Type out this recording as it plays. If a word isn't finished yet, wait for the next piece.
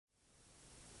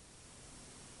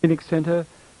Phoenix center,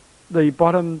 the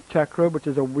bottom chakra, which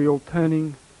is a wheel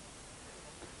turning,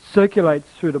 circulates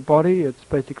through the body. It's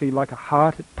basically like a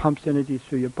heart. It pumps energy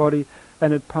through your body,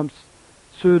 and it pumps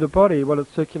through the body. What it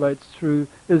circulates through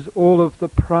is all of the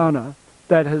prana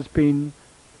that has been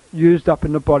used up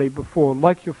in the body before,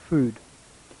 like your food.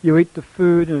 You eat the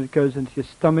food and it goes into your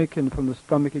stomach, and from the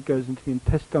stomach it goes into the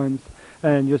intestines,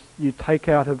 and you take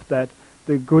out of that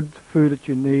the good food that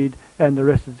you need, and the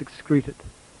rest is excreted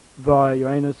via your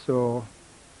anus or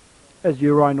as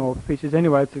urine or feces.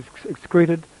 Anyway, it's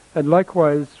excreted. And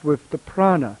likewise with the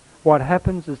prana, what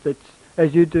happens is that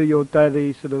as you do your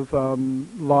daily sort of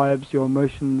lives, your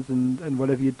emotions and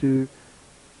whatever you do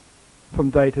from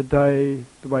day to day,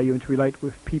 the way you interrelate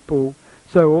with people,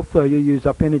 so also you use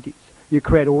up energies. You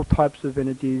create all types of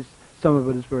energies. Some of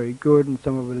it is very good and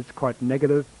some of it is quite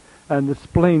negative. And the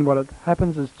spleen, what it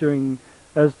happens is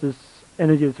as this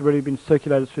energy has already been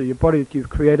circulated through your body that you've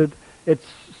created, it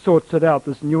sorts it out.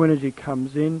 This new energy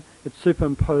comes in, it's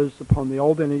superimposed upon the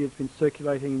old energy that's been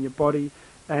circulating in your body,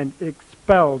 and it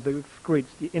expels, it excretes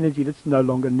the energy that's no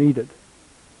longer needed.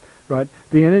 Right?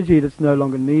 The energy that's no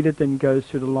longer needed then goes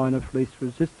through the line of least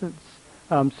resistance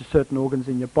to certain organs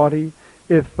in your body.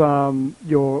 If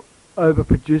you're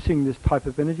overproducing this type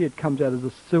of energy, it comes out as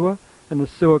a sewer, and the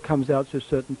sewer comes out through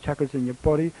certain chakras in your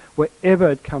body. Wherever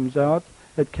it comes out,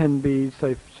 it can be,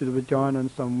 say, through the vagina in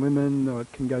some women, or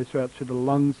it can go through the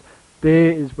lungs. There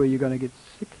is where you're going to get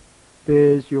sick.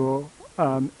 There's your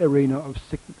arena of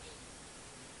sickness,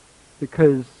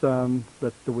 because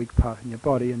that's the weak part in your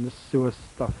body, and the sewer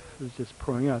stuff is just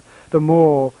pouring out. The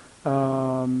more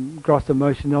gross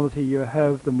emotionality you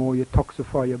have, the more you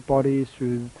toxify your body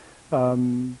through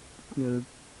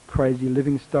crazy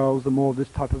living styles, the more this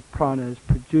type of prana is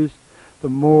produced, the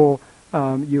more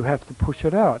you have to push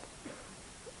it out.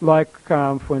 Like,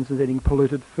 for instance, eating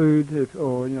polluted food,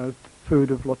 or food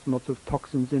with lots and lots of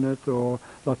toxins in it, or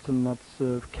lots and lots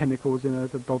of chemicals in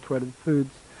it, adulterated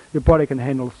foods. Your body can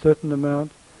handle a certain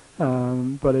amount,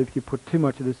 but if you put too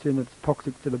much of this in, it's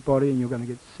toxic to the body and you're going to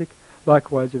get sick.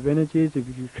 Likewise with energies,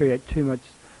 if you create too much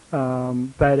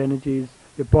bad energies,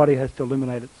 your body has to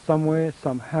eliminate it somewhere,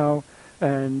 somehow,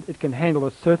 and it can handle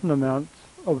a certain amount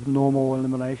of normal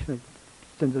elimination. It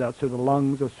sends it out through the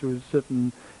lungs or through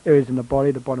certain areas in the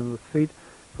body, the bottom of the feet,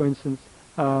 for instance.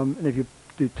 And if you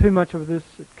do too much of this,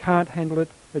 it can't handle it.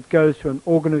 It goes to an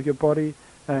organ of your body,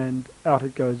 and out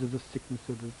it goes as a sickness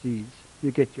or disease.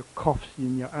 You get your coughs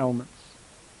and your ailments.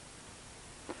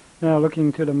 Now,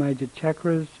 looking to the major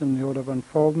chakras in the order of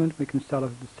unfoldment, we can start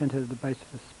off at the center of the base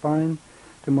of the spine,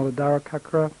 the Muladhara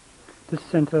chakra. This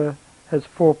center has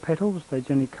 4 petals. They're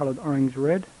generally colored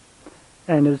orange-red,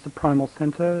 and is the primal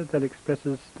center that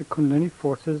expresses the Kundalini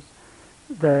forces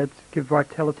that give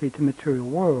vitality to the material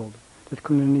world. This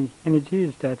Kundalini energy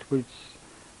is that which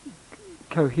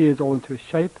coheres all into a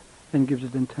shape and gives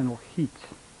it internal heat.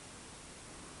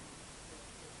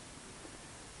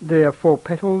 There are 4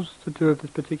 petals to do with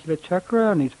this particular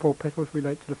chakra, and these 4 petals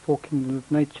relate to the 4 kingdoms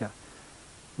of nature.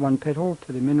 1 petal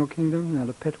to the mineral kingdom,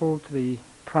 another petal to the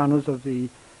pranas of the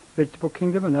vegetable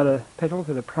kingdom, another petal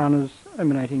to the pranas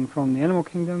emanating from the animal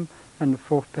kingdom, and the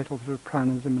 4th petal to the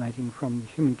pranas emanating from the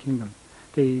human kingdom.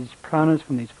 These pranas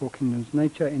from these 4 kingdoms of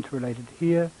nature are interrelated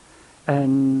here,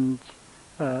 and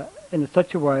in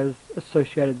such a way as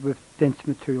associated with dense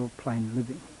material plane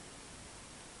living.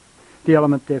 The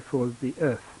element, therefore, is the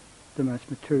earth, the most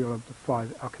material of the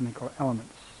 5 alchemical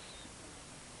elements.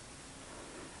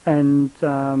 And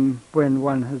when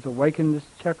one has awakened this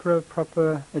chakra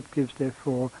proper, it gives,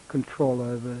 therefore, control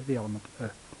over the element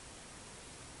earth.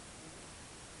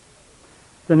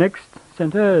 The next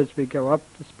center, as we go up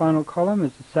the spinal column,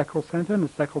 is the sacral center, and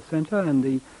the sacral center and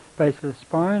the base of the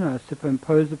spine are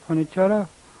superimposed upon each other.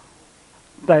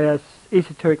 They are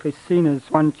esoterically seen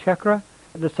as one chakra.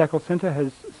 The sacral center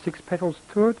has 6 petals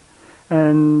to it,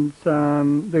 and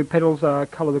the petals are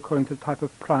colored according to the type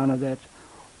of prana that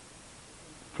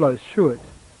flows through it.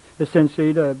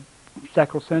 Essentially, the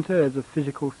sacral center is a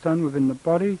physical sun within the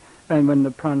body, and when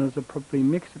the pranas are properly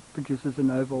mixed, it produces an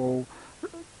overall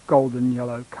golden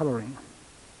yellow colouring,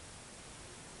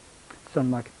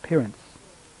 sun-like appearance.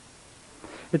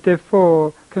 It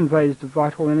therefore conveys the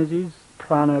vital energies,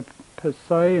 prana per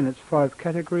se, in its 5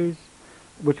 categories,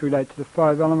 which relate to the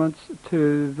 5 elements,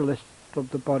 to the rest of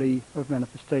the body of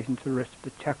manifestation, to the rest of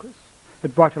the chakras.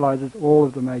 It vitalizes all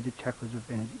of the major chakras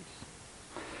of energies.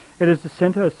 It is the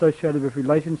center associated with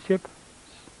relationships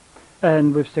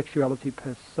and with sexuality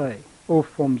per se. All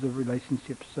forms of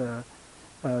relationships are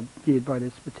geared by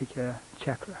this particular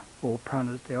chakra, or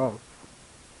pranas thereof,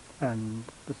 and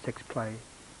the sex play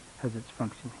has its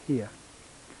function here.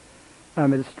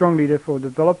 It is strongly, therefore,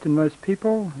 developed in most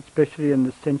people, especially in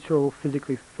the sensual,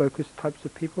 physically focused types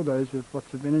of people, those with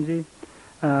lots of energy.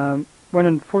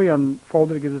 When fully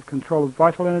unfolded, it gives us control of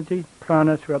vital energy,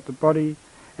 prana throughout the body,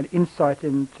 and insight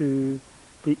into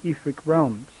the etheric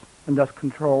realms, and thus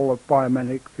control of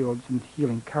biomagnetic fields and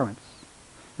healing currents.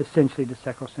 Essentially, the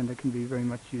sacral center can be very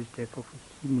much used, therefore, for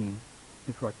healing,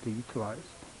 if rightly utilized.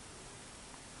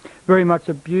 Very much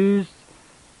abused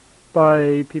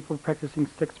by people practicing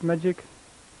sex magic,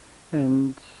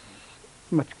 and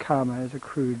much karma has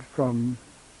accrued from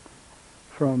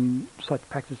such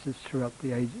practices throughout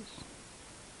the ages.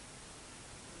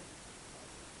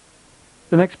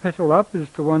 The next petal up is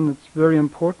the one that's very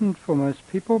important for most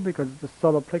people because it's the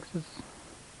solar plexus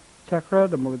chakra.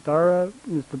 The Muladhara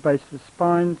is the base of the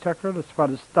spine chakra. The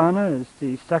Svadhisthana is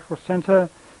the sacral center,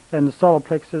 and the solar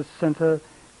plexus center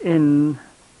in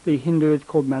the Hindu is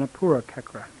called Manipura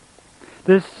chakra.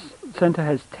 This center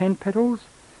has 10 petals,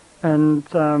 and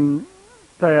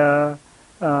they are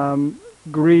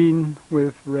green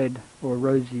with red or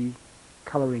rosy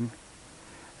colouring,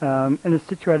 and it's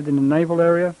situated in the navel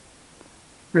area.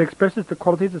 It expresses the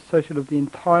qualities associated with the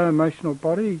entire emotional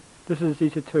body. This is the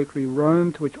esoterically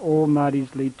Rome to which all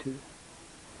nadis lead to.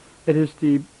 It is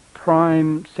the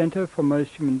prime center for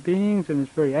most human beings and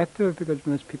is very active because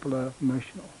most people are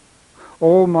emotional.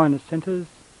 All minor centers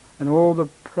and all the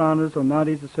pranas or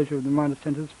nadis associated with the minor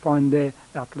centers find their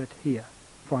outlet here,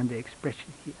 find their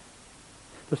expression here.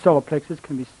 The solar plexus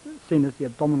can be seen as the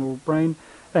abdominal brain,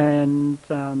 and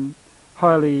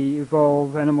highly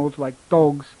evolved animals like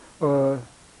dogs are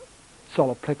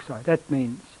solar plexi. That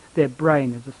means their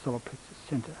brain is the solar plexus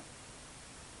center.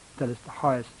 That is the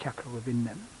highest chakra within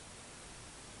them.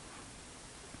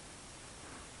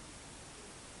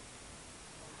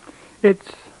 Its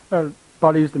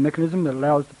body is the mechanism that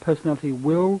allows the personality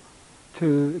will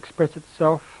to express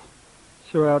itself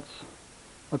throughout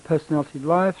a personality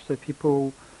life. So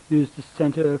people use the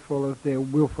center for all of their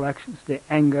willful actions, their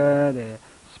anger, their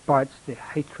spites, their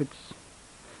hatreds,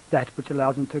 that which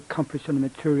allows them to accomplish on the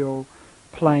material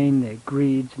plane, their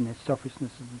greeds and their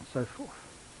selfishnesses and so forth.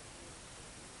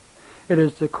 It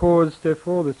is the cause,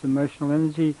 therefore, this emotional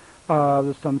energy,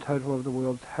 the sum total of the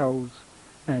world's hells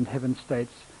and heaven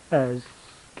states as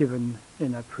given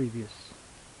in a previous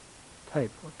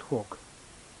tape or talk.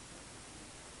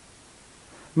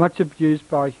 Much abused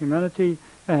by humanity,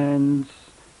 and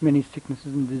many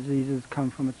sicknesses and diseases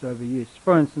come from its overuse.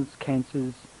 For instance,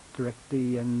 cancers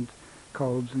directly, and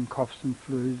colds and coughs and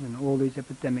flus and all these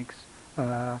epidemics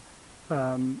are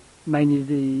mainly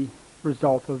the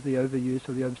result of the overuse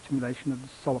or the overstimulation of the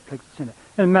solar plexus center.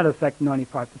 And as a matter of fact,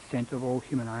 95% of all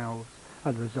human ails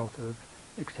are the result of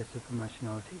excessive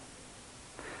emotionality.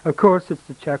 Of course, it's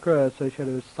the chakra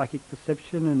associated with psychic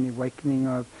perception and the awakening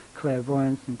of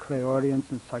clairvoyance and clairaudience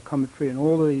and psychometry and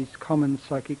all of these common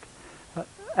psychic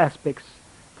aspects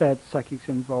that psychics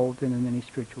are involved in many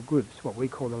spiritual groups, what we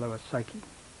call the lower psyche,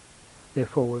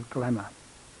 therefore with glamour.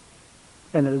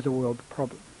 And it is a world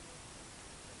problem.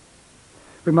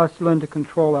 We must learn to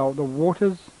control the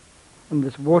waters and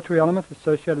this watery element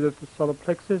associated with the solar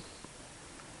plexus,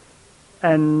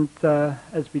 and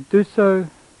as we do so,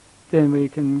 then we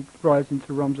can rise into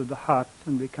the realms of the heart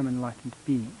and become enlightened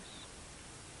beings.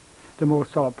 The more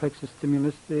solar plexus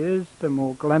stimulus there is, the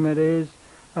more glamour there is,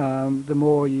 the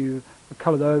more you are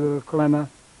coloured over with glamour,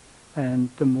 and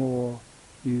the more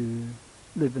you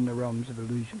live in the realms of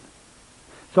illusion.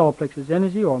 Solar plexus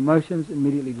energy or emotions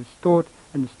immediately distort,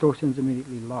 and distortions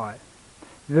immediately lie.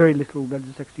 Very little that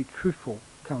is actually truthful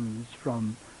comes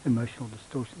from emotional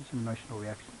distortions and emotional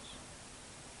reactions.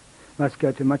 Must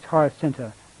go to a much higher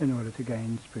centre in order to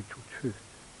gain spiritual truth.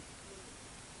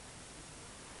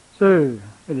 So,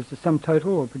 it is the sum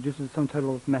total, or produces the sum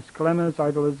total of mass glamours,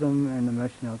 idolism, and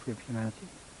emotionality of humanity.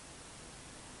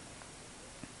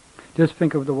 Just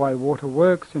think of the way water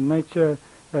works in nature,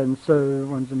 and so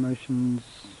one's emotions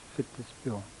fit this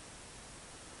bill.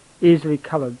 Easily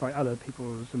coloured by other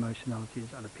people's emotionalities,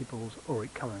 other people's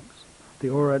auric colourings. The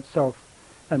aura itself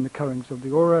and the colourings of the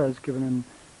aura, as given in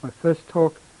my first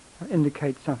talk,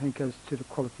 indicate something as to the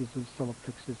qualities of the solar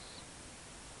plexus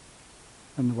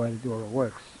and the way the aura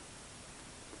works.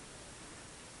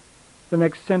 The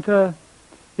next centre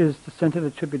is the centre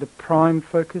that should be the prime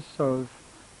focus of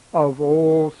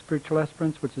all spiritual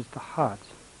aspirants, which is the heart.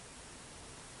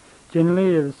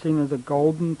 Generally, it is seen as a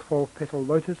golden 12-petal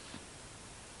lotus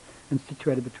and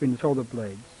situated between the shoulder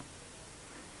blades.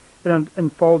 It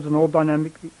unfolds in all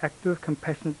dynamically active,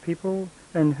 compassionate people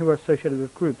and who are associated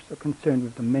with groups or concerned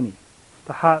with the many.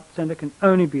 The heart center can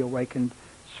only be awakened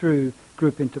through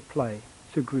group interplay,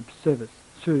 through group service,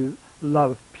 through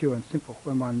love, pure and simple,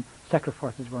 when one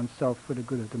sacrifices oneself for the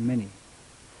good of the many.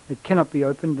 It cannot be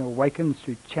opened or awakened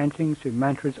through chanting, through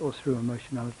mantras, or through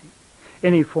emotionality.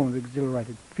 Any form of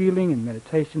exhilarated feeling in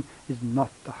meditation is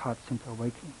not the heart center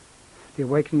awakening. The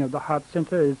awakening of the heart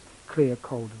center is clear,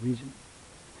 cold reason.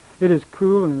 It is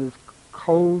cool and it is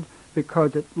cold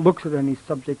because it looks at any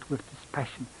subject with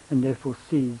dispassion and therefore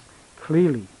sees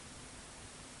clearly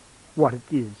what it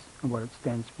is and what it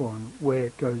stands for and where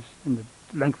it goes in the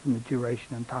length and the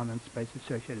duration and time and space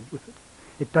associated with it.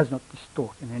 It does not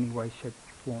distort in any way, shape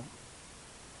or form.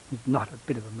 There's not a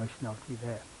bit of emotionality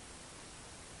there.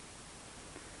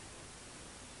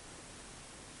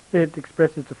 It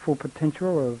expresses the full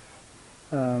potential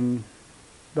of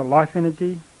the life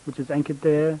energy, which is anchored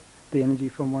there, the energy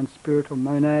from one's spirit or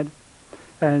monad.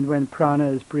 And when prana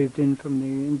is breathed in from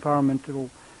the environmental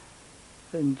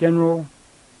in general,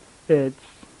 it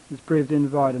is breathed in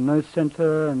via the nose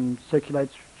center and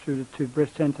circulates through the two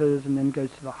breath centers and then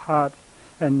goes to the heart.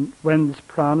 And when this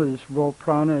prana, this raw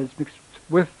prana, is mixed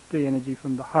with the energy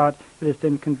from the heart, it is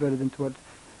then converted into what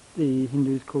the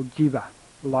Hindus call jiva,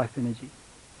 life energy.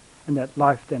 And that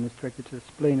life then is directed to the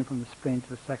spleen, and from the spleen to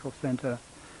the sacral center,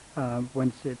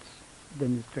 whence it's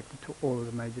then is directed to all of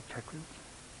the major chakras.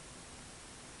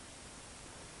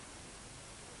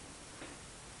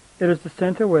 It is the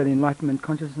center where the enlightenment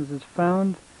consciousness is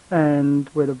found and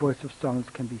where the voice of silence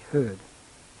can be heard.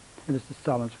 It is the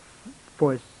silent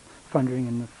voice thundering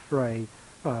in the fray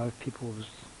of people's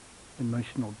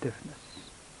emotional deafness.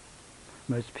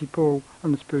 Most people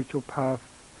on the spiritual path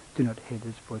do not hear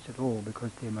this voice at all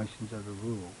because their emotions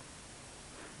overrule.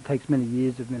 It takes many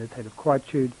years of meditative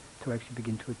quietude to actually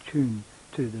begin to attune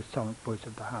to the silent voice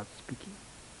of the heart speaking.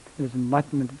 It is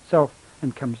enlightenment itself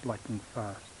and comes lightning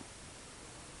fast.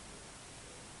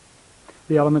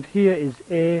 The element here is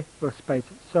air or space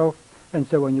itself, and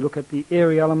so when you look at the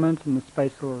airy element and the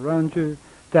space all around you,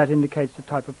 that indicates the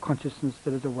type of consciousness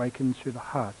that is awakened through the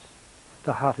heart.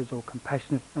 The heart is all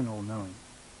compassionate and all-knowing.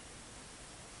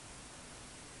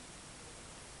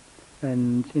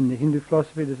 And in the Hindu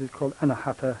philosophy, this is called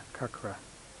Anahata Chakra.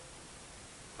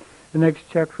 The next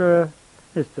chakra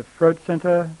is the throat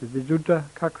center, the Visuddha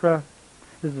Chakra.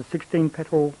 This is a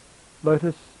 16-petal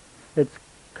lotus. It's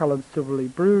coloured silvery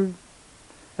blue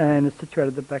and is situated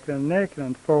at the back of the neck and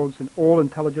unfolds in all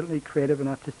intelligently creative and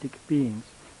artistic beings.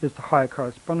 It is the higher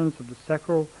correspondence of the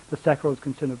sacral. The sacral is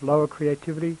concerned with lower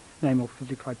creativity, namely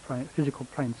physical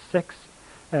plane sex,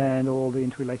 and all the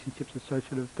interrelationships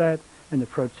associated with that, and the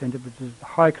throat center, which is the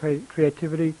high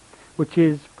creativity, which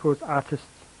is, of course, artists,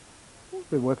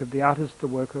 the work of the artist, the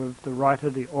work of the writer,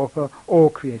 the author, all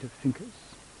creative thinkers.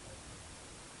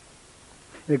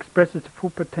 It expresses the full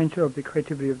potential of the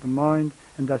creativity of the mind,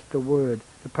 and thus the word,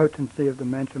 the potency of the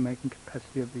mantra-making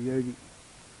capacity of the yogi.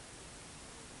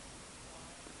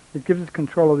 It gives us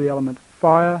control of the element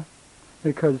fire,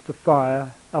 because the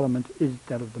fire element is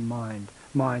that of the mind.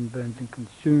 Mind burns and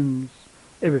consumes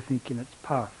everything in its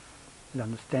path. It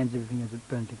understands everything as it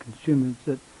burns and consumes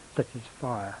it, such as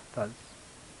fire does.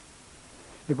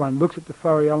 If one looks at the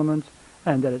fiery element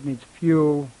and that it needs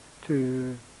fuel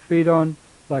to feed on,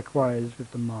 likewise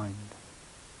with the mind.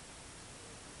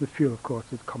 The fuel, of course,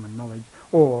 is common knowledge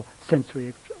or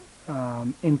sensory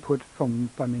input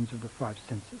by means of the five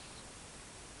senses.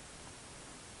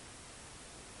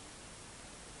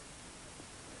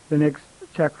 The next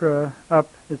chakra up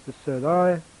is the third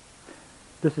eye.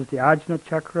 This is the Ajna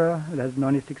chakra. It has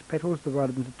 96 petals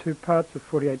divided into two parts with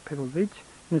 48 petals each,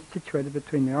 and is situated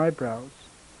between the eyebrows.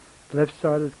 The left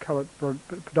side is coloured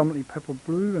predominantly purple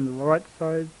blue, and the right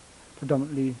side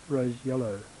predominantly rose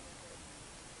yellow.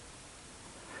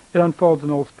 It unfolds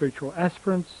in all spiritual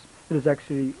aspirants. It is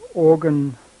actually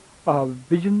organ of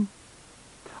vision.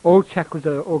 All chakras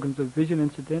are organs of vision,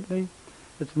 incidentally.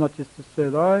 It's not just the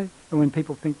third eye. And when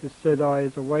people think the third eye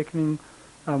is awakening,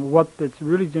 what that's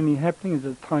really generally happening is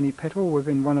a tiny petal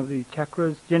within one of the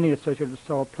chakras, generally associated with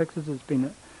solar plexus, has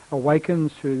been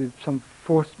awakened through some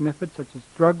forced methods such as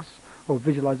drugs or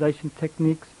visualization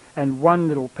techniques, and one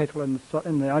little petal in the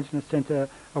Ajna center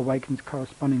awakens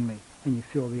correspondingly, and you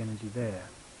feel the energy there,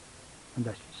 and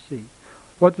thus you see.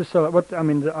 The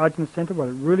Ajna center, what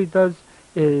it really does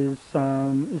is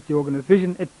the organ of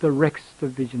vision. It directs the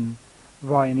vision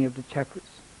via any of the chakras,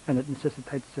 and it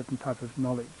necessitates a certain type of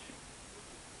knowledge.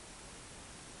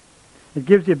 It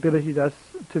gives the ability thus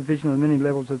to vision on many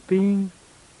levels of being,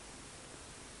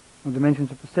 or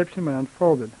dimensions of perception when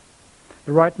unfolded.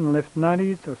 The right and the left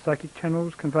nadis, or psychic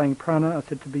channels conveying prana, are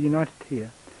said to be united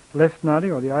here. The left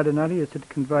nadi, or the Ida nadi, is said to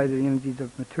convey the energies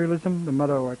of materialism, the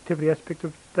mother or activity aspect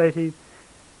of deity,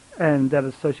 and that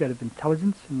associated with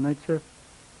intelligence in nature.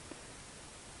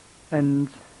 And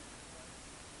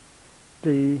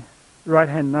the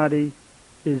right-hand nadi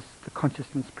is the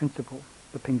consciousness principle,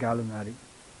 the Pingala nadi.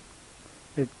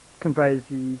 It conveys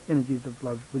the energies of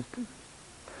love, wisdom.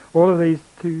 All of these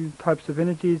two types of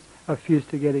energies are fused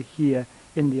together here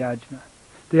in the ajna.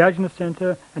 The ajna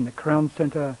center and the crown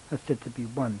center are said to be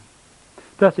one,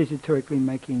 thus esoterically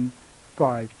making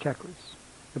 5 chakras.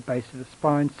 The base of the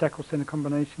spine, sacral center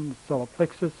combination, the solar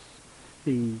plexus,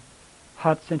 the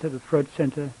heart center, the throat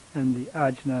center, and the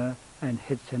ajna and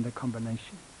head center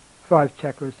combination. 5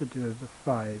 chakras to do with the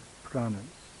 5 pranas.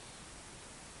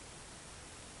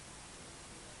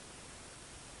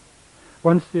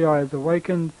 Once the eye is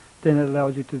awakened, then it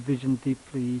allows you to vision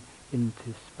deeply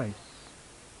into space.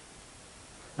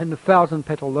 And the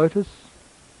 1,000-petal lotus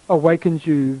awakens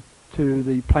you to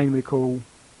the plane we call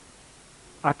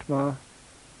Atma,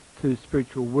 to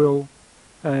spiritual will,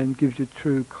 and gives you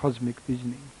true cosmic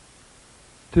visioning,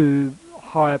 to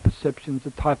higher perceptions,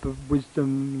 a type of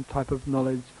wisdom, type of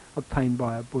knowledge obtained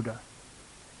by a Buddha.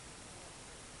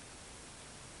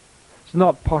 It's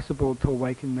not possible to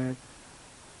awaken the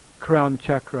crown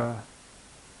chakra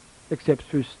except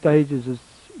through stages as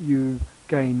you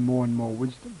gain more and more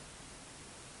wisdom.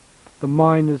 The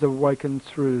mind is awakened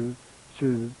through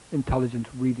intelligent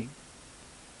reading.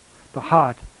 The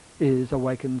heart is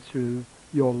awakened through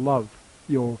your love,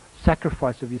 your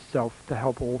sacrifice of yourself to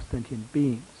help all sentient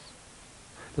beings.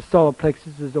 The solar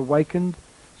plexus is awakened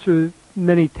through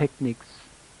many techniques,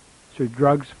 through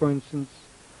drugs, for instance,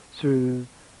 through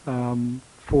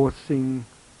forcing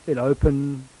it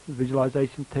open,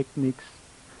 visualization techniques.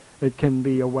 It can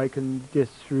be awakened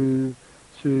just through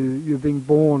you being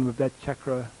born with that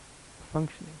chakra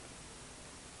functioning.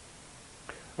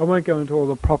 I won't go into all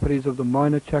the properties of the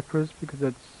minor chakras because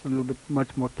that's a little bit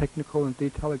much more technical and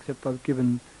detailed, except I've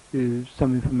given you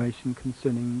some information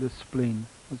concerning the spleen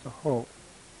as a whole.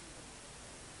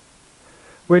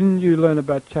 When you learn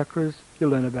about chakras, you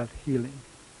learn about healing.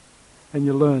 And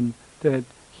you learn that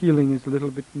healing is a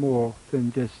little bit more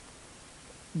than just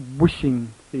wishing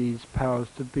these powers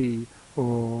to be,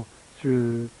 or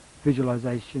through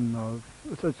visualization of,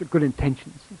 so it's good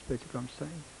intentions, is basically what I'm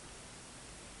saying.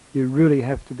 You really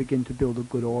have to begin to build a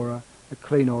good aura, a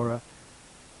clean aura.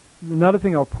 Another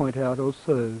thing I'll point out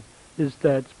also is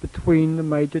that between the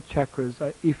major chakras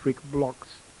are etheric blocks,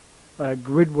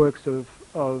 gridworks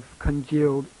of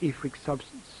congealed etheric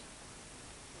substance.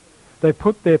 They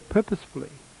put there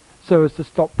purposefully so as to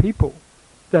stop people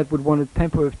that would want to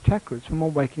tamper with chakras from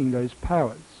awakening those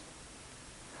powers.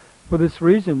 For this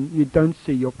reason, you don't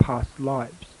see your past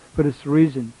lives. For this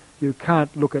reason, you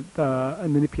can't look at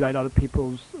and manipulate other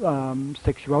people's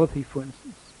sexuality, for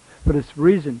instance. For this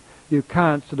reason, you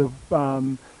can't sort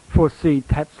of foresee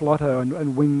Tats Lotto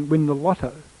and win the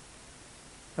lotto,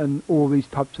 and all these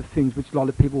types of things which a lot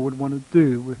of people would want to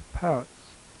do with powers.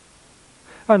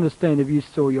 I understand if you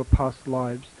saw your past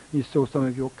lives, you saw some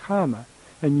of your karma,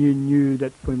 and you knew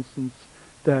that, for instance,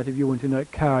 that if you went in a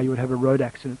car, you would have a road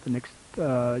accident the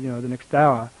next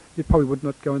hour. You probably would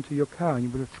not go into your car, and you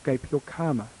would escape your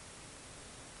karma.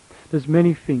 There's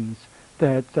many things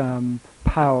that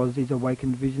powers, these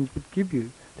awakened visions, would give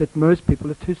you that most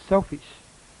people are too selfish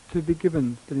to be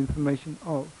given that information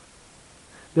of.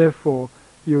 Therefore,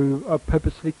 you are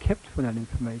purposely kept from that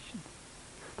information.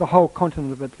 The whole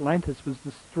continent of Atlantis was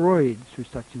destroyed through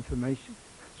such information,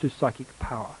 through psychic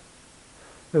power.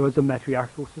 There was a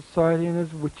matriarchal society and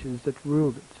there's witches that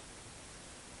ruled it.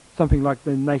 Something like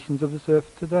the nations of this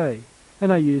earth today.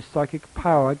 And they used psychic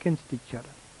power against each other.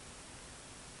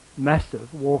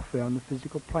 Massive warfare on the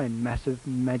physical plane, massive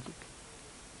magic.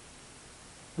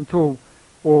 Until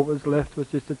all that was left was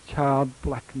just a charred,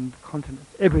 blackened continent.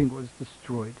 Everything was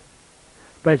destroyed.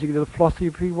 Basically the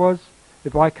philosophy was,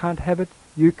 if I can't have it,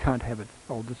 you can't have it,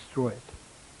 I'll destroy it.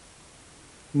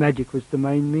 Magic was the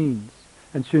main means.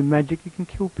 And through magic you can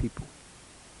kill people.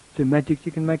 Through magic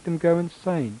you can make them go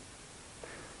insane.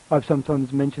 I've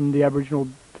sometimes mentioned the Aboriginal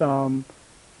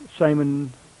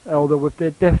shaman elder with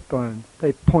their death bone.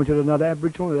 They point at another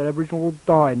Aboriginal, that Aboriginal will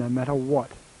die no matter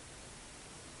what.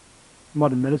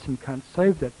 Modern medicine can't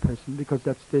save that person because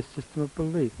that's their system of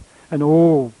belief. And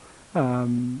all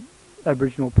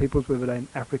Aboriginal peoples, whether they're in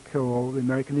Africa or the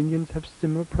American Indians, have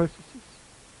similar processes.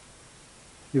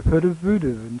 You've heard of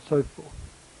voodoo and so forth.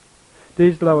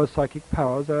 These lower psychic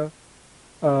powers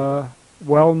are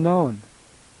well known,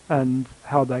 and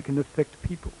how they can affect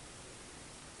people.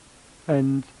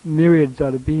 And myriads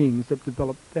are the beings that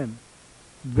develop them.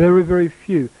 Very, very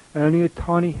few, only a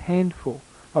tiny handful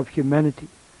of humanity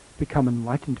become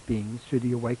enlightened beings through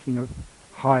the awakening of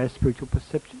higher spiritual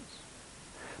perceptions.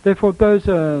 Therefore, those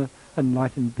are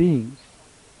enlightened beings.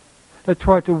 They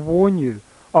try to warn you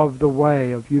of the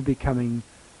way of you becoming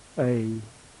a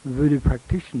voodoo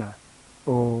practitioner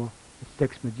or a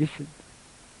sex magician,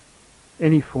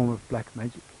 any form of black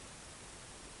magic.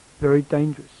 Very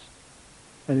dangerous,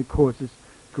 and it causes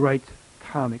great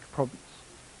karmic problems.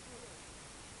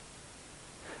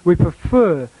 We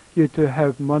prefer you to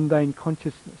have mundane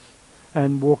consciousness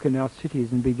and walk in our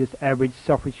cities and be just average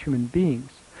selfish human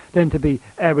beings than to be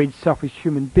average selfish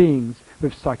human beings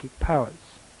with psychic powers.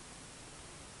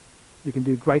 You can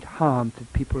do great harm to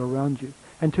people around you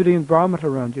and to the environment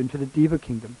around you and to the Deva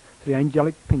kingdom, to the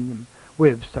angelic kingdom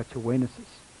with such awarenesses.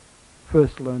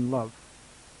 First learn love.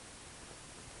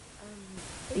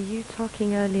 You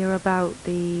talking earlier about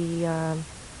the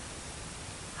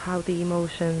how the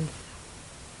emotions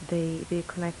they're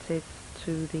connected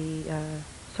to the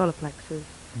solar plexus.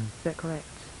 Is that correct?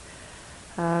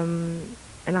 And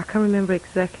I can't remember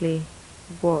exactly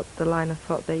what the line of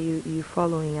thought that you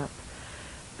following up,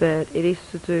 but it is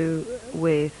to do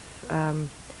with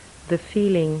the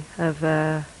feeling of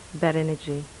bad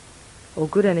energy, or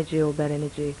good energy or bad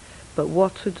energy, but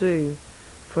what to do,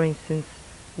 for instance,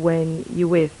 when you're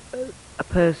with a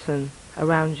person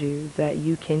around you that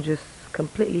you can just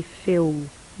completely feel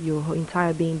your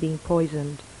entire being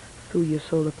poisoned through your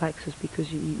solar plexus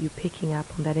because you're picking up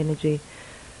on that energy.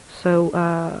 So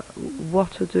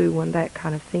what to do when that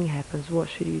kind of thing happens? What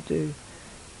should you do?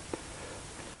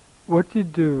 What you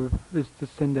do is to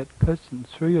send that person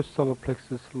through your solar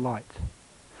plexus light.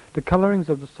 The colorings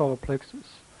of the solar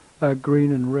plexus are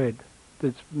green and red.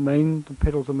 The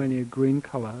petals are mainly a green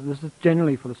color. This is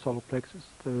generally for the solar plexus.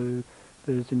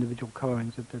 There's individual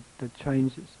colorings that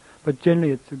changes. But generally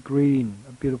it's a green,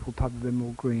 a beautiful type of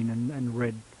emerald green, and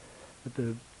red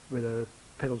where the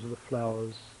petals of the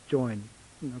flowers join,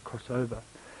 cross over.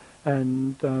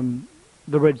 And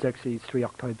the red's actually 3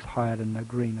 octaves higher than the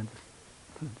green. And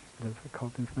just a bit of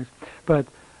occult information. But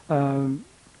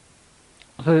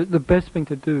so the best thing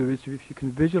to do is, if you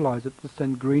can visualize it, to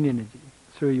send green energy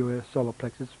through your solar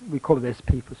plexus. We call it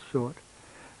SP for short.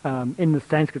 In the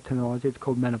Sanskrit terminology, it's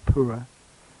called Manipura.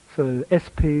 So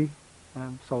SP,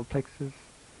 solar plexus,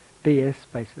 BS,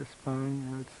 basis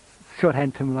spine. It's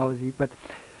shorthand terminology, but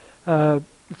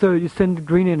so you send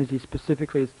green energy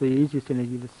specifically. It's the easiest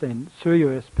energy to send through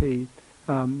your SP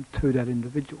to that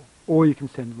individual, or you can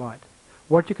send light.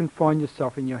 What you can find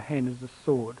yourself in your hand is a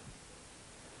sword,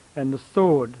 and the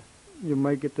sword, you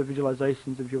may get the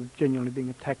visualizations of you genuinely being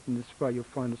attacked in this way. You'll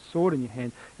find a sword in your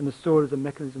hand, and the sword is a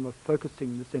mechanism of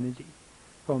focusing this energy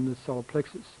from the solar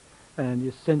plexus, and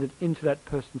you send it into that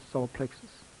person's solar plexus.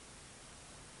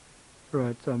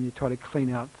 Right, you try to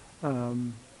clean out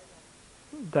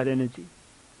that energy.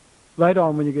 Later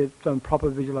on, when you get proper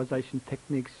visualization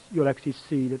techniques, you'll actually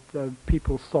see that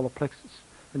people's solar plexus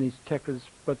and these chakras,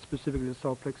 but specifically the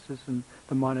solar plexus and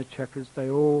the minor chakras, they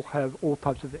all have all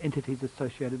types of entities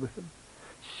associated with them.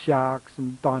 Sharks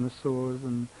and dinosaurs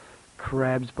and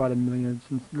crabs by the millions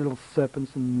and little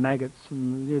serpents and maggots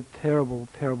and terrible,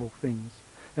 terrible things.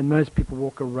 And most people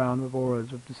walk around with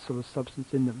auras of this sort of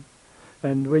substance in them.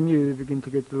 And when you begin to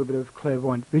get a little bit of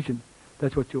clairvoyant vision,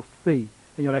 that's what you'll see.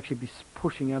 And you'll actually be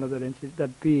pushing out of that entity,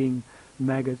 that being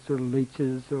maggots or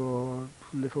leeches or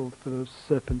little sort of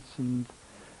serpents and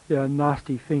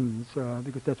nasty things,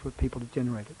 because that's what people have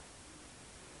generated.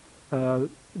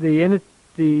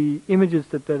 The images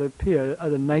that appear are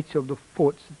the nature of the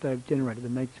thoughts that they've generated, the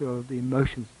nature of the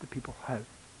emotions that people have.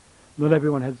 Not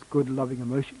everyone has good, loving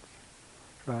emotions,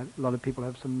 right? A lot of people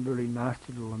have some really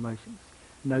nasty little emotions.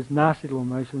 And those nasty little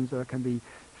emotions can be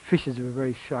fishes with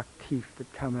very sharp teeth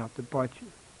that come out to bite you.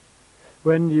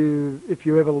 If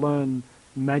you ever learn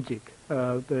magic,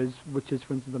 those witches,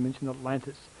 for instance, I mentioned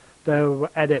Atlantis, they were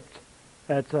adept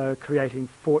at creating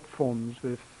thought forms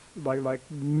with like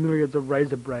myriads of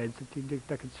razor blades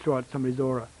that could strike somebody's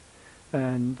aura,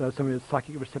 and somebody's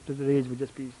psychic receptors at ease would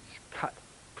just be cut,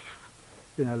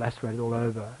 lacerated all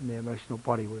over in their emotional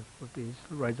body with these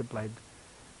razor blade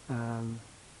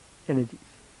energies.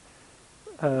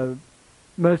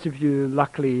 Most of you,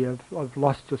 luckily, have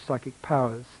lost your psychic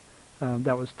powers.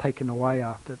 That was taken away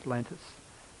after Atlantis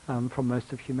from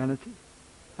most of humanity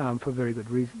for very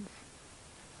good reasons.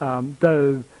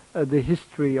 Though the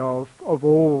history of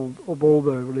all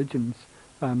the religions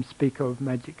speak of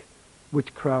magic,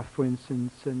 witchcraft, for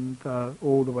instance, and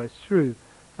all the way through,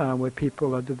 where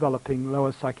people are developing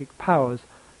lower psychic powers,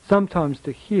 sometimes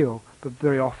to heal, but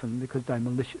very often because they're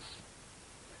malicious.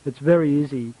 It's very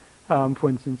easy, for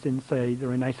instance, in, say, the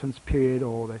Renaissance period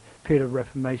or the period of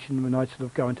Reformation, when I sort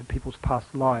of go into people's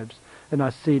past lives and I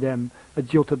see them a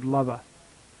jilted lover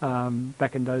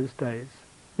back in those days.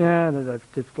 Yeah, they've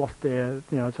just lost their,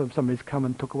 somebody's come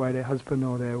and took away their husband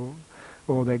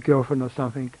or their girlfriend or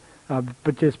something.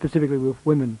 But just specifically with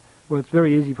women, well, it's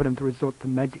very easy for them to resort to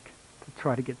magic to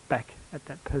try to get back at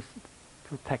that person,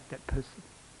 to attack that person.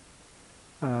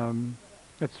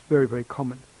 That's very, very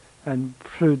common. And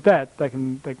through that, they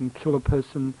can kill a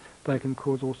person. They can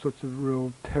cause all sorts of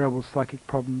real terrible psychic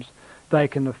problems. They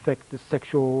can affect the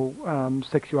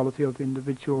sexuality of the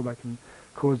individual. They can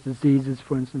cause diseases,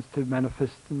 for instance, to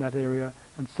manifest in that area,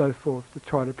 and so forth, to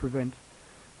try to prevent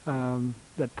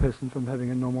that person from having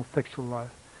a normal sexual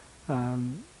life.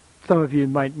 Some of you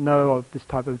might know of this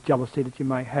type of jealousy that you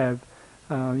may have.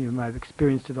 You may have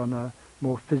experienced it on a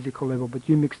more physical level, but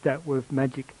you mix that with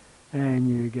magic and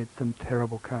you get some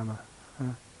terrible karma.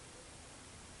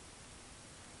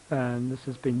 And this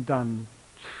has been done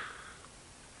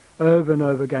over and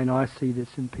over again. I see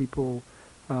this in people,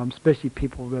 especially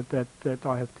people that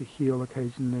I have to heal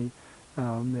occasionally,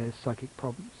 their psychic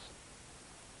problems.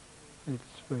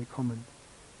 It's very common.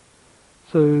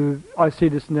 So I see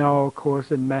this now, of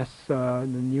course, in mass,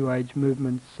 in the New Age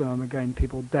movements, again,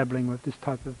 people dabbling with this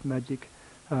type of magic,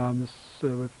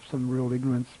 with some real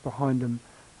ignorance behind them,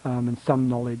 and some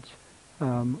knowledge,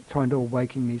 trying to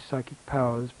awaken these psychic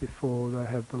powers before they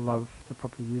have the love to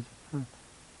properly use it.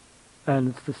 And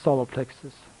it's the solar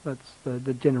plexus that's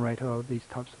the generator of these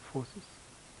types of forces.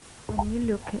 When you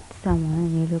look at someone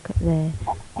and you look at their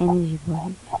energy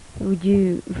body, would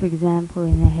you, for example,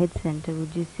 in the head center,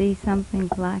 would you see something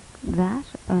like that?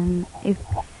 And if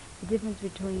the difference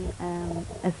between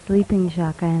a sleeping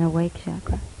chakra and a wake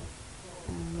chakra,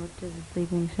 what does a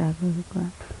sleeping chakra look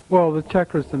like? Well, the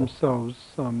chakras themselves,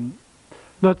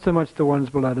 not so much the ones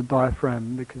below the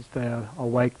diaphragm, because they are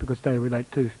awake, because they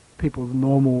relate to people's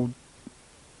normal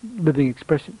living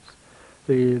expressions.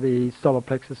 The solar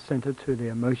plexus center to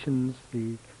their emotions,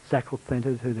 the sacral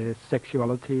center to their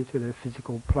sexuality, to their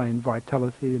physical plane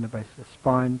vitality in the base of the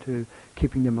spine, to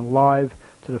keeping them alive,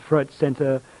 to the throat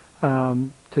center,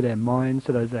 to their mind,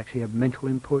 so those actually have mental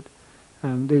input.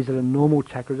 These are the normal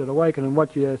chakras that awaken, and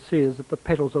what you see is that the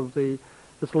petals of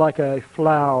it's like a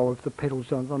flower with the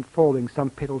petals unfolding. Some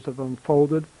petals have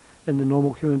unfolded in the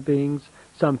normal human beings,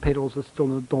 some petals are still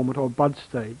in the dormant or bud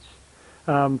stage.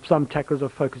 Some chakras are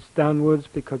focused downwards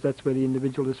because that's where the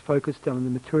individual is focused, down in the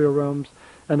material realms,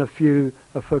 and a few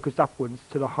are focused upwards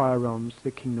to the higher realms,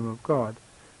 the kingdom of God.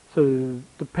 So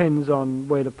it depends on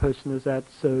where the person is at.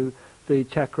 So the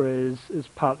chakra is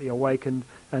partly awakened,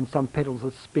 and some petals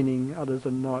are spinning, others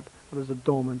are not, others are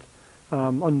dormant.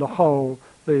 On the whole,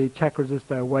 the chakras, as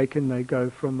they awaken, they go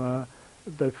from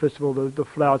first of all, the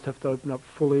flowers have to open up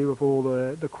fully with all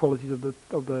the qualities of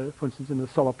the. For instance, in the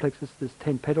solar plexus, there's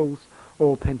 10 petals.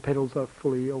 All 10 petals are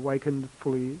fully awakened,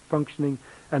 fully functioning,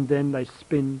 and then they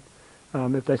spin.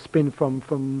 If they spin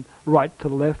from right to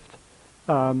left,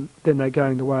 then they're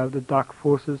going the way of the dark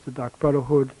forces, the dark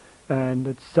brotherhood, and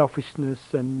it's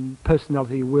selfishness and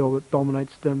personality will that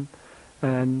dominates them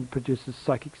and produces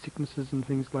psychic sicknesses and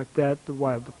things like that. The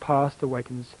way of the past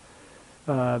awakens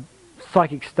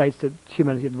psychic states that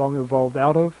humanity had long evolved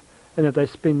out of. And if they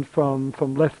spin from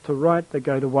left to right, they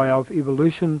go the way of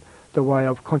evolution, the way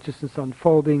of consciousness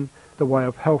unfolding, the way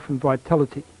of health and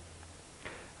vitality.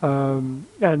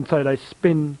 And so they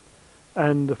spin,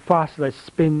 and the faster they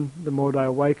spin, the more they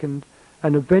awakened.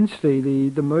 And eventually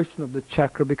the motion of the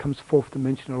chakra becomes fourth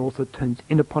dimensional. It also turns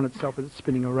in upon itself as it's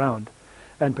spinning around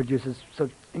and produces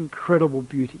such incredible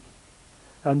beauty.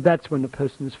 And that's when the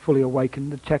person is fully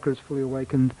awakened, the chakra is fully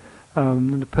awakened,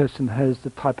 and the person has the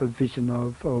type of vision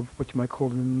of what you might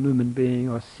call an illumined being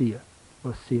or seer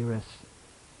or seeress.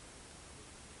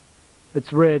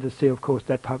 It's rare to see, of course,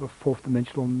 that type of fourth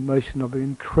dimensional motion of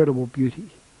incredible beauty.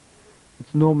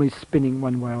 It's normally spinning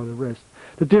one way or the rest.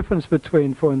 The difference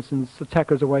between, for instance, the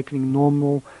chakras awakening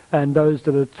normal and those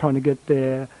that are trying to get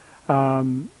their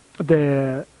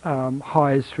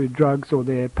highs through drugs or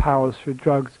their powers through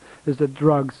drugs is that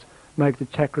drugs make the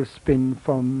chakras spin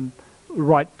from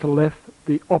right to left,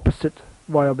 the opposite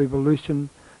way of evolution.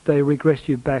 They regress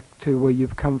you back to where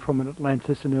you've come from in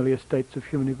Atlantis and earlier states of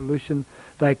human evolution.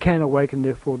 They can awaken,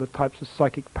 therefore, the types of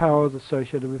psychic powers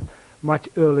associated with much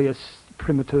earlier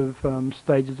primitive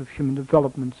stages of human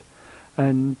development,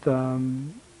 and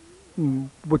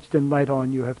which then later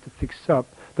on you have to fix up.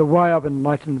 The way of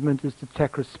enlightenment is the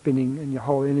chakra spinning and your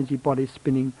whole energy body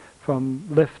spinning from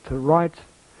left to right,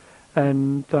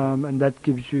 and that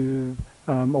gives you,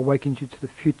 awakens you to the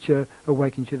future,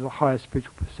 awakens you to the higher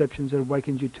spiritual perceptions, it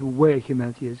awakens you to where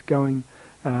humanity is going,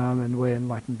 and where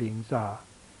enlightened beings are.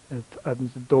 It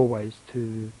opens the doorways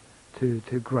to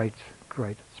great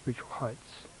spiritual heights.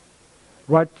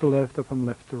 Right to left or from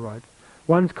left to right.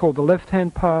 One's called the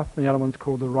left-hand path, and the other one's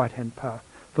called the right-hand path.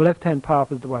 The left-hand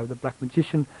path is the way of the black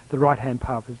magician. The right-hand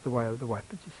path is the way of the white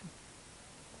magician.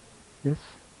 Yes?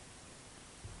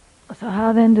 So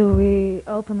how then do we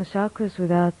open the chakras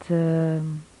without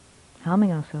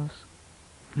harming ourselves?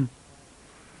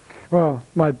 Well,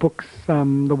 my books,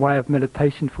 The Way of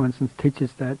Meditation, for instance,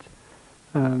 teaches that.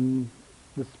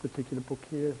 This particular book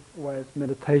here, The Way of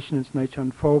Meditation, Its Nature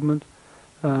Unfoldment.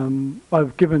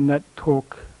 I've given that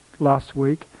talk last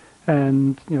week,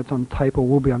 and it's on tape, or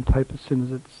will be on tape as soon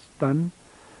as it's done.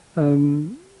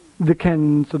 They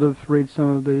can sort of read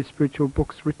some of the spiritual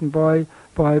books written by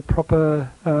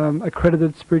proper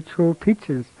accredited spiritual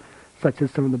teachers, such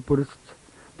as some of the Buddhists.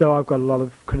 Though I've got a lot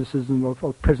of criticism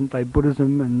of present-day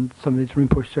Buddhism and some of these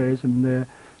Rinpoches and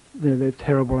their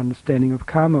terrible understanding of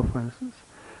karma, for instance.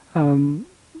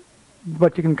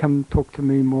 But you can come talk to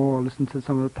me more or listen to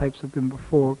some of the tapes I've been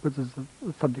before, because it's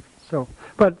the subject itself.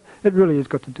 But it really has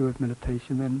got to do with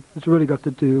meditation, and it's really got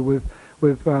to do with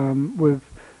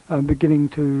beginning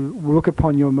to look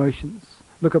upon your emotions,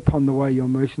 look upon the way your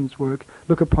emotions work,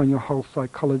 look upon your whole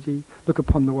psychology, look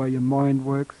upon the way your mind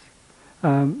works,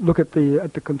 look at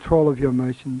the control of your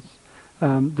emotions,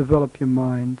 develop your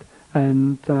mind,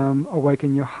 and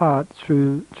awaken your heart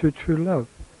through true love,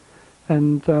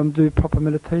 and do proper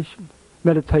meditation.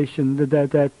 Meditation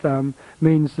that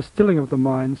means the stilling of the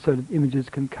mind so that images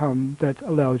can come, that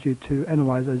allows you to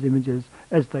analyze those images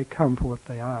as they come for what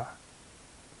they are.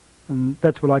 And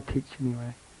that's what I teach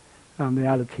anyway. There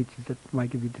are other teachers that might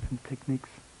give you different techniques.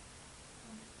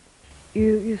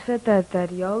 You said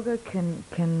that yoga can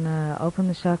open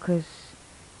the chakras,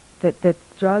 that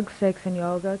drugs, sex and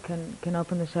yoga can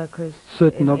open the chakras.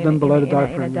 Certain of them below the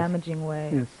diaphragm. In a damaging way.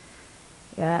 Yes.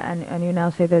 Yeah, and you now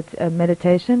say that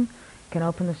meditation can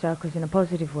open the chakras in a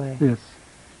positive way. Yes.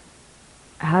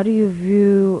 How do you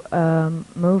view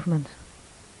movement?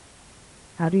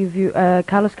 How do you view...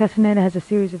 Carlos Castaneda has a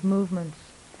series of movements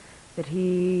that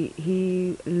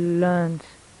he learned,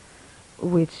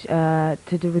 which to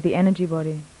do with the energy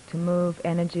body, to move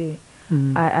energy.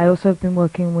 I also have been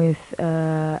working with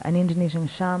an Indonesian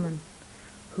shaman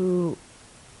who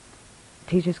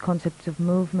teaches concepts of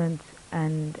movement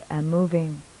and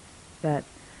moving that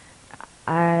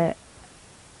I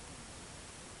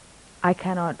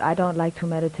don't like to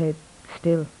meditate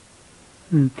still.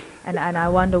 And I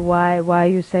wonder why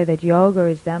you say that yoga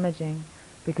is damaging,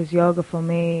 because yoga for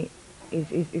me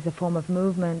is a form of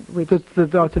movement which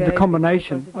the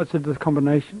combination. I said the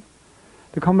combination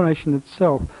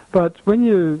itself. But when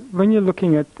you're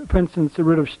looking at, for instance,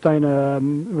 Rudolf Steiner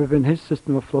within his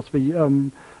system of philosophy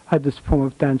had this form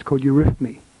of dance called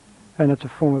eurythmy, and it's a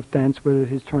form of dance where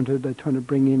they're trying to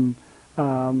bring in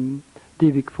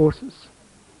devic forces.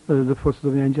 The forces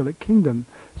of the angelic kingdom.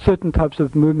 Certain types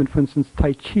of movement, for instance,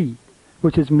 Tai Chi,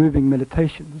 which is moving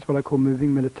meditation. That's what I call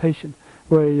moving meditation,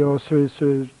 where you're through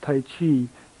Tai Chi,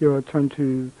 you're trying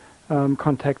to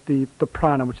contact the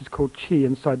prana, which is called Chi,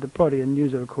 inside the body, and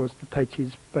use it, of course. The Tai Chi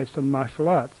is based on martial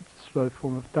arts. It's a slow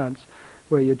form of dance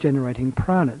where you're generating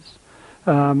pranas.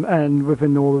 And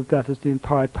within all of that is the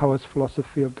entire Taoist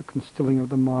philosophy of the constilling of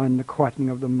the mind, the quietening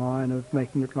of the mind, of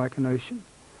making it like an ocean.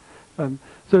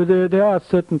 So there are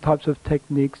certain types of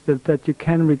techniques that you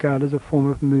can regard as a form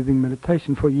of moving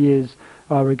meditation. For years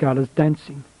I regard as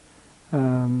dancing.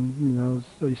 I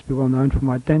used to be well known for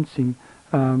my dancing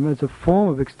as a form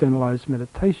of externalized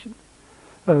meditation.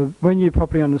 When you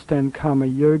properly understand karma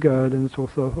yoga, then it's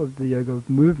also the yoga of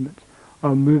movement,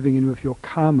 moving in with your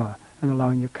karma and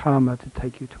allowing your karma to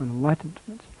take you to an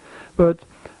enlightenment. But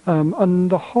on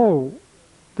the whole,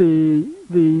 the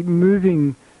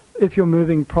moving, if you're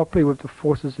moving properly with the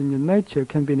forces in your nature,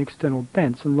 can be an external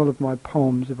dance. And a lot of my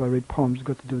poems, if I read poems, have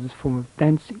got to do with this form of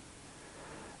dancing.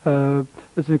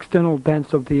 It's an external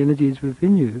dance of the energies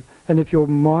within you. And if your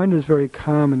mind is very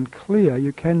calm and clear,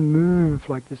 you can move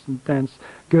like this and dance.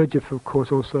 Gurdjieff, of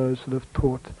course, also sort of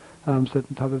taught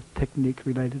certain type of technique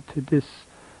related to this,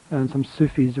 and some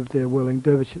Sufis of their whirling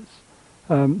dervishes.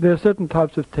 There are certain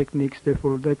types of techniques,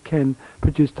 therefore, that can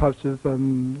produce types of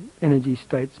energy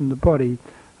states in the body.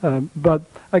 But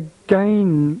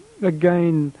again,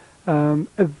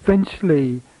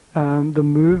 eventually the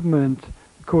movement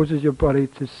causes your body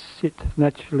to sit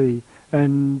naturally,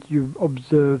 and you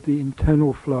observe the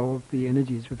internal flow of the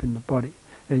energies within the body,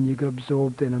 and you get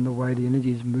absorbed then in the way the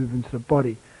energies move into the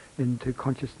body, into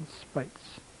consciousness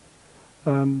space.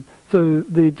 So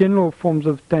the general forms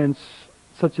of dance,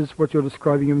 such as what you're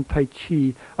describing in Tai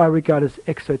Chi, I regard as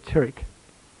exoteric.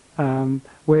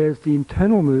 Whereas the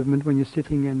internal movement, when you're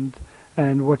sitting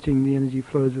and watching the energy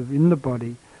flows within the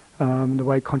body, the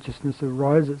way consciousness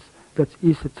arises, that's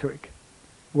esoteric.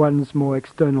 One's more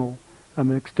external,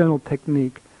 an external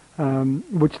technique,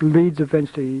 which leads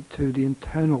eventually to the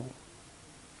internal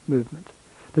movement.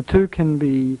 The two can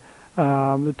be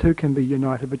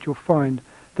united, but you'll find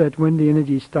that when the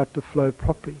energies start to flow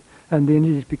properly and the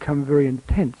energies become very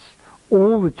intense,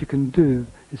 all that you can do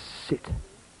is sit,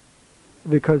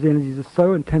 because the energies are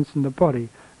so intense in the body.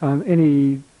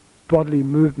 Any bodily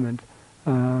movement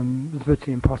is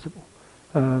virtually impossible,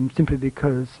 simply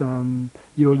because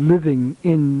you're living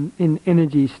in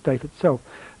energy state itself.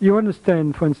 You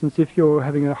understand, for instance, if you're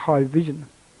having a high vision,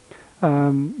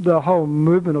 the whole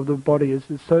movement of the body is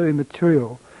so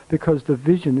immaterial, because the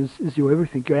vision is your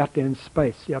everything. You're out there in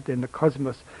space, you're out there in the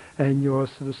cosmos, and you're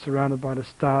sort of surrounded by the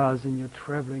stars, and you're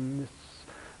traveling.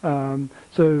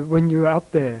 So when you're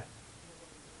out there,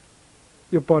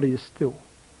 your body is still.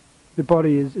 The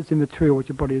body is immaterial, what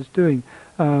your body is doing,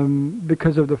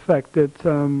 because of the fact that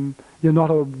you're not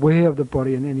aware of the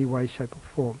body in any way, shape or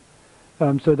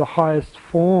form. So the highest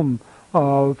form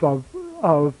of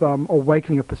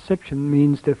awakening of perception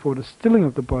means, therefore, the stilling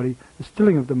of the body, the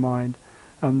stilling of the mind,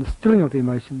 the stilling of the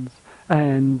emotions,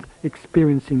 and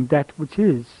experiencing that which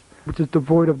is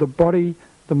devoid of the body,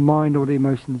 the mind, or the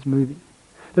emotions moving.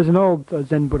 There's an old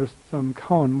Zen Buddhist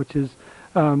koan, which is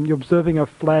you're observing a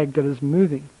flag that is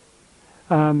moving,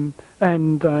 and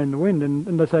in the wind,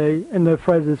 and they say, and the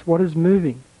phrase is, what is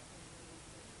moving?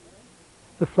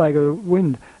 The flag of the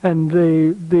wind. And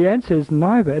the answer is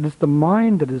neither. It is the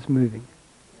mind that is moving.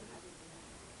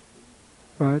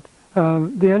 Right?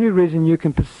 The only reason you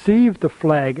can perceive the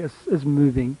flag as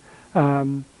moving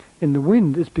in the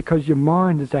wind is because your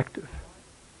mind is active.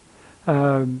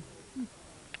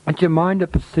 It's your mind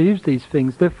that perceives these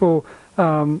things. Therefore,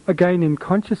 again, in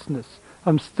consciousness,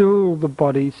 still the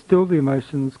body, still the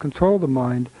emotions, control the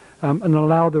mind, and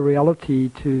allow the reality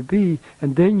to be,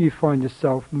 and then you find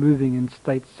yourself moving in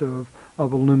states of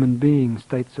illumined being,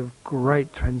 states of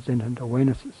great transcendent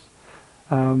awarenesses.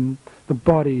 The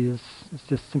body is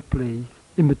just simply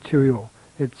immaterial.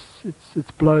 It's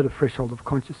below the threshold of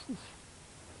consciousness.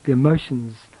 The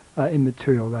emotions are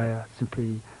immaterial. They are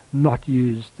simply not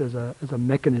used as a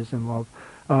mechanism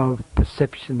of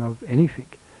perception of anything.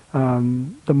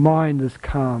 The mind is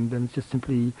calmed, and it's just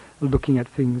simply looking at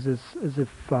things as if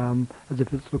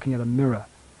it's looking at a mirror,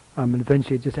 and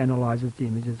eventually it just analyzes the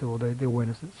images or the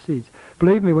awareness it sees.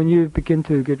 Believe me, when you begin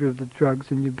to get rid of the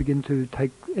drugs and you begin to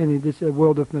take this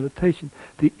world of meditation,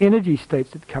 the energy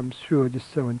states that come through are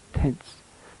just so intense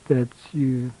that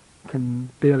you can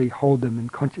barely hold them in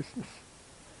consciousness.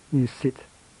 You sit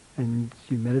and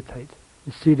you meditate.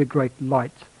 You see the great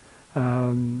light,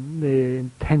 the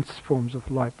intense forms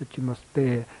of light that you must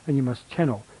bear and you must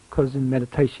channel, because in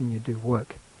meditation you do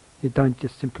work. You don't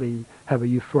just simply have a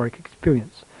euphoric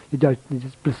experience. You don't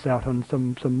just bliss out on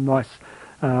some nice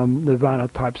nirvana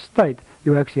type state.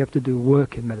 You actually have to do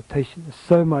work in meditation. There's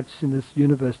so much in this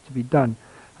universe to be done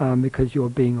because you're a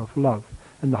being of love.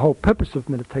 And the whole purpose of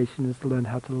meditation is to learn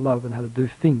how to love and how to do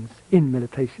things in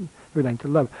meditation relating to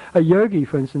love. A yogi,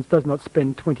 for instance, does not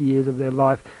spend 20 years of their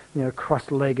life,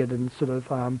 cross-legged and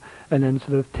and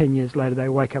then 10 years later they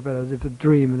wake up as if a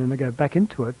dream and then they go back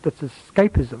into it. That's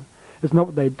escapism. It's not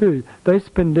what they do. They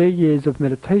spend their years of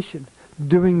meditation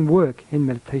doing work in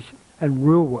meditation, and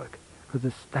real work, because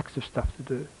there's stacks of stuff to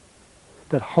do.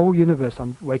 That whole universe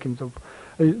awakens of.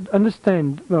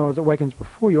 Understand, it awakens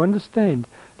before you. Understand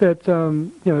that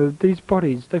these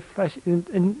bodies, they flash in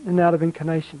and out of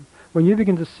incarnation. When you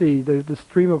begin to see the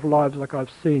stream of lives, like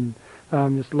I've seen,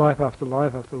 just life after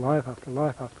life after life after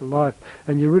life after life,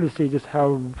 and you really see just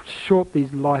how short these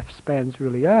lifespans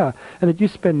really are, and that you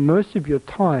spend most of your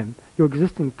time, your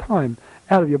existing time,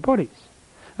 out of your bodies.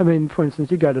 I mean, for instance,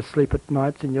 you go to sleep at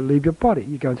nights and you leave your body.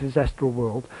 You go into this astral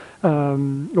world,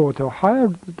 or to a higher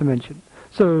dimension.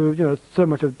 So, so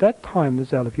much of that time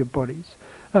is out of your bodies.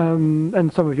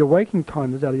 And some of your waking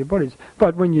time is out of your bodies.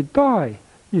 But when you die,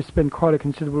 you spend quite a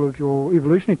considerable of your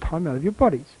evolutionary time out of your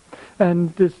bodies.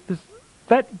 And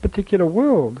that particular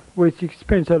world, which you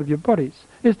experience out of your bodies,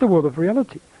 is the world of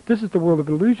reality. This is the world of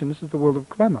illusion. This is the world of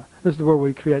glamour. This is the world where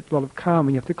you create a lot of karma,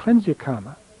 and you have to cleanse your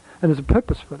karma. And there's a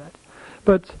purpose for that.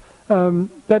 But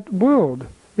that world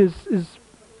is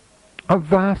a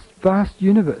vast, vast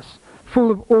universe, full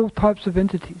of all types of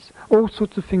entities, all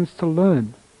sorts of things to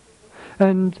learn.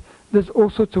 And there's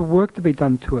all sorts of work to be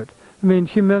done to it. I mean,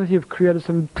 humanity have created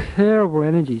some terrible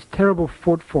energies, terrible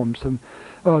thought forms,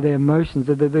 their emotions,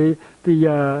 the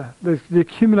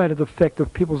accumulated effect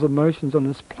of people's emotions on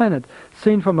this planet,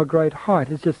 seen from a great height,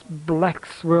 is just black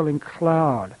swirling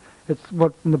cloud. It's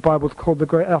what in the Bible is called the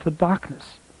great outer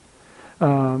darkness.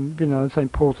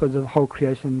 St. Paul says the whole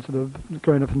creation sort of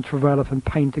grown up and travaileth and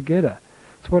pain together.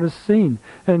 It's what is seen.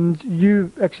 And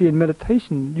you actually, in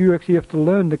meditation, you actually have to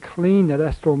learn to clean that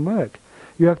astral murk.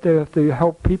 You have to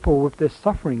help people with their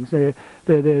sufferings, their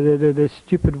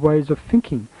stupid ways of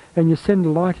thinking, and you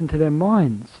send light into their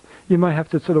minds. You may have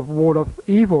to sort of ward off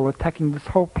evil attacking this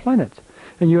whole planet,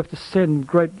 and you have to send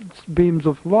great beams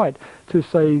of light to,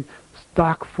 say,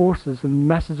 dark forces and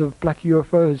masses of black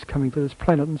UFOs coming to this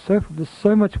planet and so forth. There's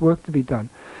so much work to be done.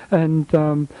 And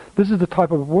this is the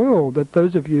type of world that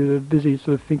those of you that are busy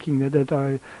sort of thinking that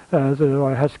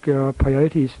ayahuasca or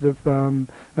peyote sort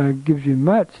of gives you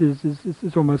much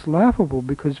is almost laughable,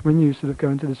 because when you sort of go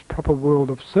into this proper world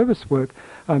of service work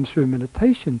through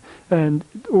meditation, and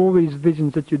all these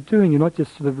visions that you're doing, you're not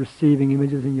just sort of receiving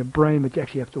images in your brain, but you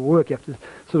actually have to work. You have to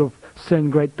sort of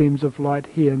send great beams of light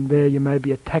here and there. You may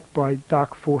be attacked by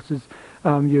dark forces.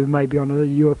 You may be on a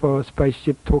UFO or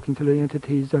spaceship talking to the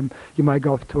entities. You may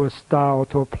go off to a star or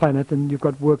to a planet, and you've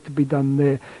got work to be done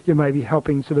there. You may be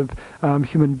helping sort of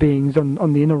human beings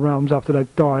on the inner realms after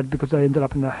they've died because they ended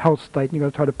up in a health state, and you've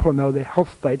got to try to pull them out of their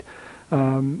health state,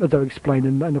 as I've explained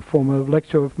in a former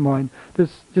lecture of mine.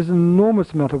 There's an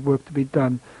enormous amount of work to be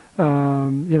done.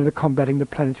 To combating the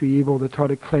planetary evil, to try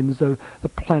to cleanse the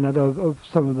planet of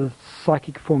some of the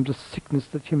psychic forms of sickness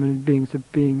that human beings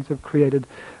have created.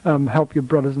 Help your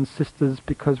brothers and sisters,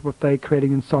 because what they're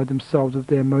creating inside themselves of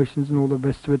their emotions and all the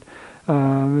rest of it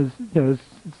it's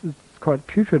quite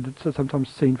putrid. It's sometimes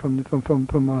seen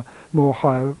from a more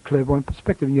higher clairvoyant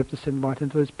perspective, and you have to send light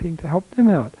into those beings to help them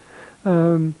out.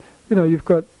 You've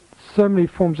got so many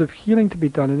forms of healing to be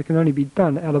done, and it can only be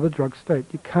done out of a drug state.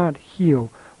 You can't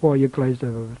heal while you're glazed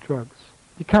over with drugs.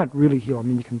 You can't really heal. I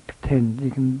mean, you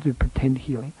can do pretend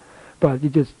healing, but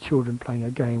you're just children playing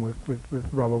a game with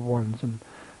rubber wands,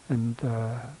 and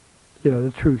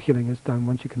the true healing is done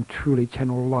once you can truly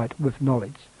channel light with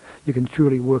knowledge. You can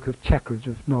truly work with chakras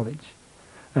with knowledge,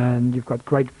 and you've got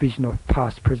great vision of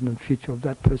past, present, and future of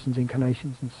that person's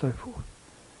incarnations and so forth.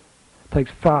 It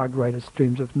takes far greater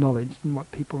streams of knowledge than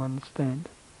what people understand,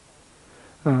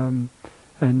 and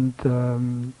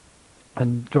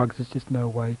drugs is just no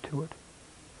way to it.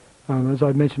 As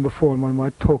I mentioned before in one of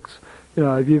my talks,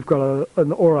 if you've got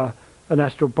an aura, an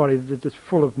astral body that's just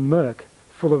full of murk,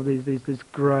 full of these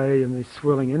grey and these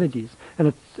swirling energies,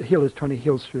 and the healer's trying to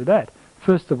heal through that.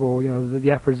 First of all,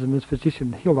 the aphorism is,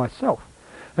 physician, heal thyself.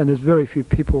 And there's very few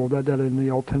people that are in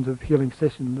the alternative healing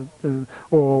session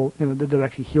that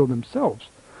actually heal themselves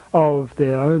of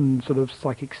their own sort of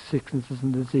psychic sicknesses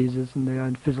and diseases and their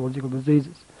own physiological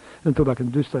diseases. Until they can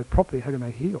do so properly, how can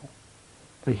they heal?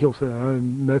 They heal through their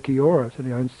own murky aura, through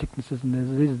their own sicknesses and their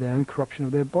diseases, their own corruption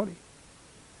of their body.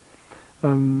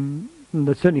 And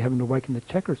they certainly haven't awakened the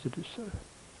chakras to do so.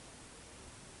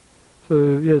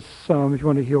 So yes, if you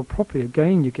want to heal properly,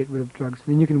 again you get rid of drugs.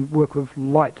 Then you can work with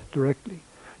light directly.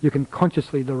 You can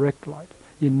consciously direct light.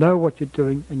 You know what you're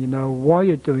doing, and you know why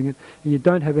you're doing it, and you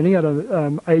don't have any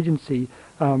other agency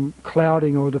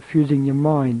clouding or diffusing your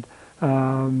mind.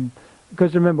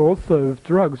 Because remember also, with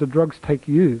drugs, the drugs take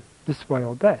you this way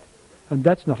or that, and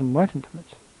that's not enlightenment.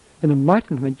 In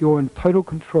enlightenment, you're in total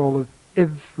control of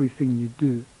everything you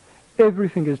do.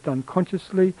 Everything is done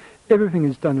consciously, everything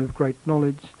is done with great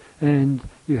knowledge, and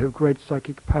you have great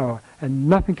psychic power, and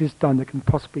nothing is done that can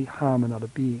possibly harm another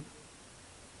being.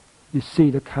 You see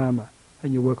the karma,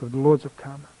 and you work with the lords of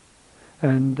karma.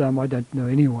 And I don't know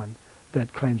anyone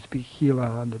that claims to be healer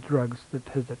under drugs that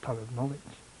has that type of knowledge.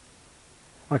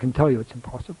 I can tell you it's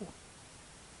impossible.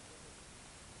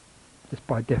 Just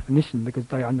by definition, because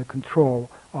they are under control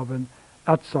of an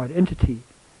outside entity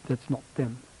that's not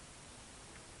them.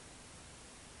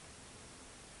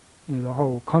 The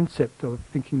whole concept of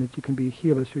thinking that you can be a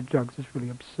healer through drugs is really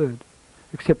absurd,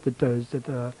 except that those that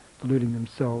are deluding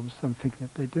themselves and thinking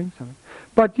that they're doing something.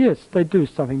 But yes, they do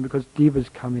something, because devas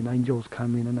come in, angels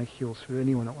come in, and they heal through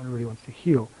anyone that really wants to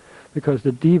heal. Because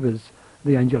the devas,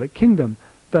 the angelic kingdom,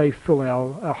 they fill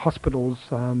our hospitals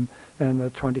and they're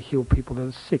trying to heal people that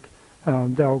are sick.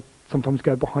 They'll sometimes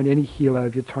go behind any healer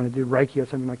if you're trying to do Reiki or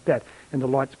something like that, and the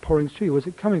light's pouring through you. Where's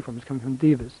it coming from? It's coming from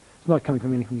devas. It's not coming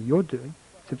from anything that you're doing,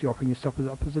 except you're offering yourself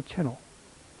up as a channel.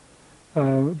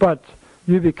 But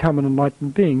you become an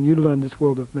enlightened being. You learn this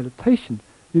world of meditation.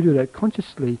 You do that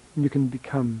consciously, and you can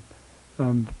become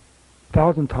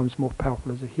 1,000 times more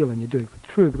powerful as a healer. And you're doing it for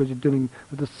true, because you're dealing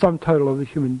with the sum total of the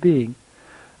human being.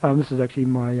 This is actually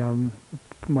my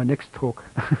next talk,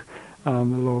 the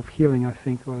law of healing, I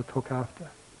think, or I'll talk after.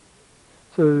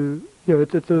 So,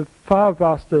 it's a far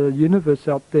vaster universe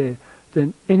out there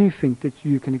than anything that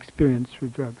you can experience through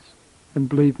drugs. And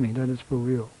believe me, that is for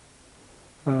real.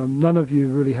 None of you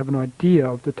really have an idea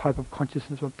of the type of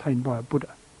consciousness obtained by a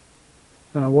Buddha.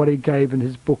 what he gave in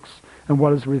his books and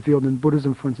what is revealed in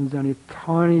Buddhism, for instance, is only a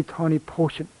tiny, tiny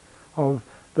portion of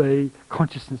the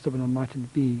consciousness of an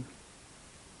enlightened being.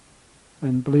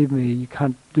 And believe me, you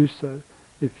can't do so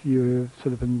if you're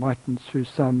sort of enlightened through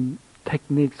some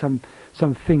technique,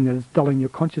 something that is dulling your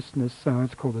consciousness.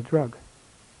 It's called a drug.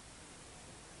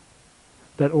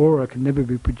 That aura can never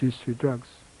be produced through drugs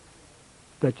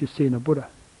that you see in a Buddha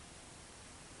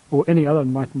or any other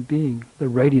enlightened being. The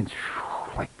radiance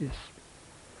like this.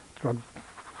 Drugs.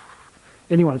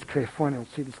 Anyone who's clairvoyant will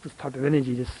see this type of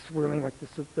energy just swirling like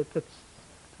this.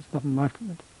 That's not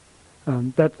enlightenment.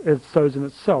 That, as those in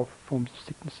itself, forms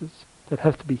sicknesses that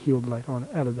have to be healed later on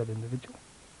out of that individual.